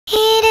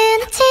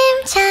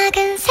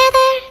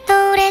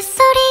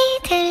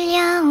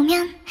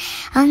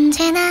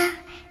언제나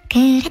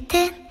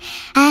그랬듯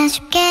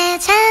아쉽게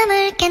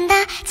잠을 깬다.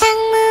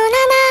 창문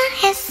하나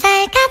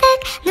햇살 가득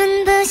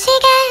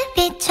눈부시게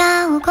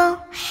비춰오고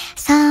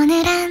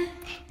서늘한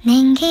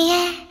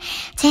냉기에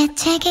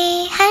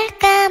재채기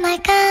할까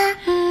말까.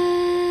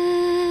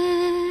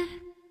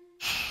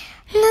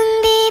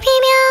 눈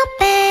비비며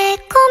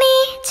빼꼼히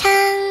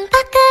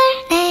창밖을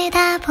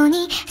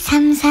내다보니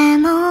 3,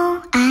 3,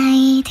 5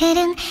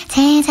 아이들은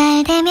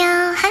제잘되며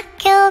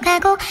학교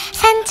가고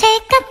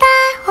산책 갔다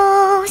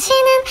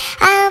오시는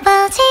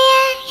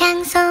아버지의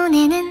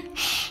양손에는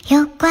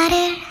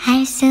효과를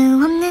할 수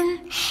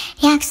없는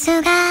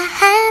약수가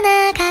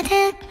하나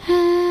가득.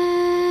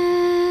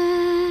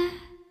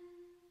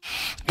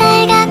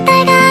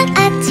 딸각딸각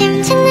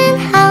아침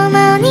짓는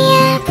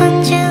어머니의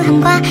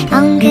분주함과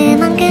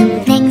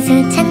엉금엉금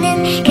냉수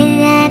찾는 그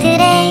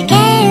아들의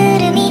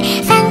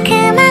게으름이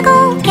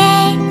상큼하고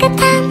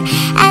깨끗한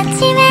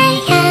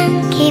아침의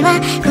향기와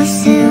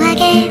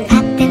구수하게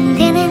밥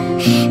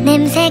듬드는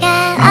냄새가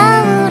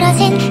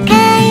어우러진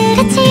가을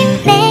아침.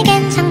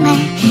 내겐 정말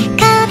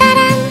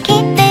커다란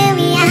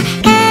기쁨이야.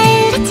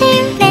 가을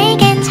아침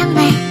내겐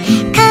정말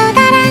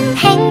커다란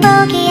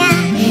행복이야.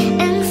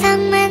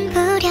 응성만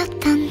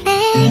부렸던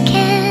내겐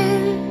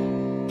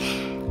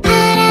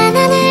파란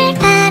하늘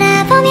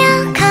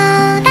바라보며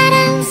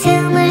커다란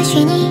숨을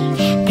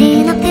쉬니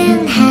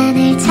드높은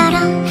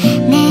하늘처럼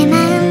내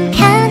마음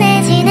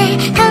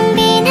편해지네. 텅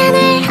빈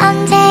하늘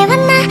언제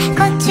왔나.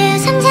 고추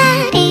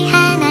잠자리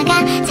하나가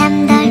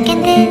잠덜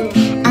깬 듯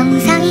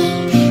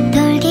엉성이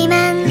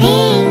돌기만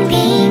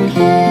빙빙.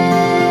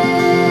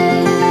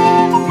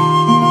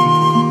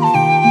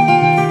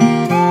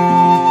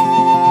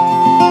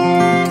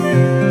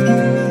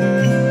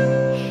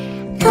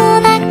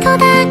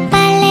 토닥토닥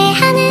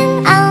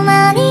빨래하는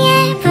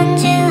어머니의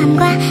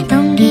분주함과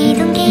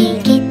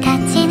동기동기 기타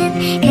치는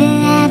그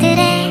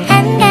아들의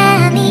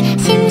한가함이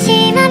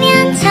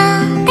심심하면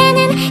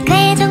저대는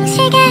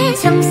괴종식의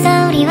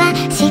종소리와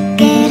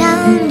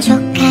시끄러운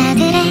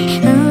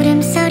조카들의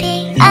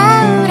울음소리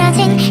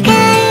어우러진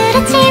가을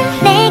아침.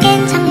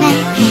 내겐 정말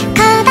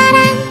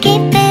커다란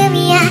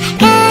기쁨이야.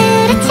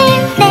 가을 아침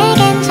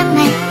내겐 정말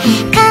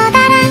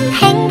커다란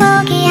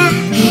행복이야.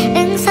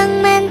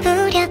 응성만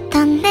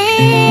부렸던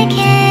내겐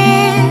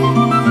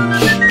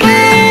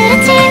가을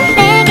아침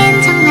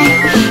내겐 정말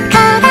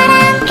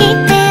커다란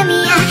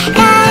기쁨이야.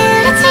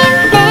 가을 아침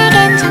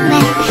내겐 정말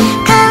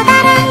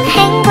커다란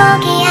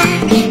행복이야.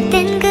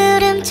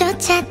 뜬구름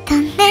쫓았던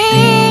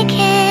내겐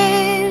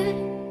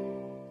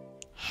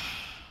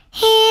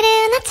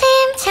이른 아침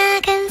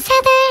작은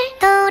새들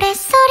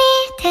노랫소리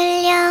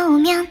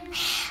들려오면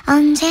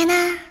언제나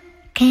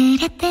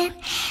그랬듯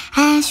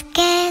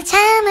아쉽게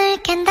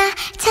잠을 깬다.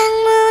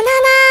 창문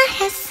하나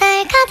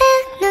햇살 가득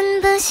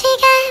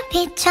눈부시게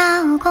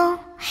비춰오고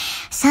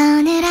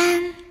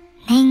서늘한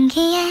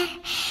냉기에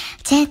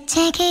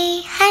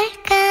재채기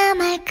할까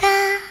말까.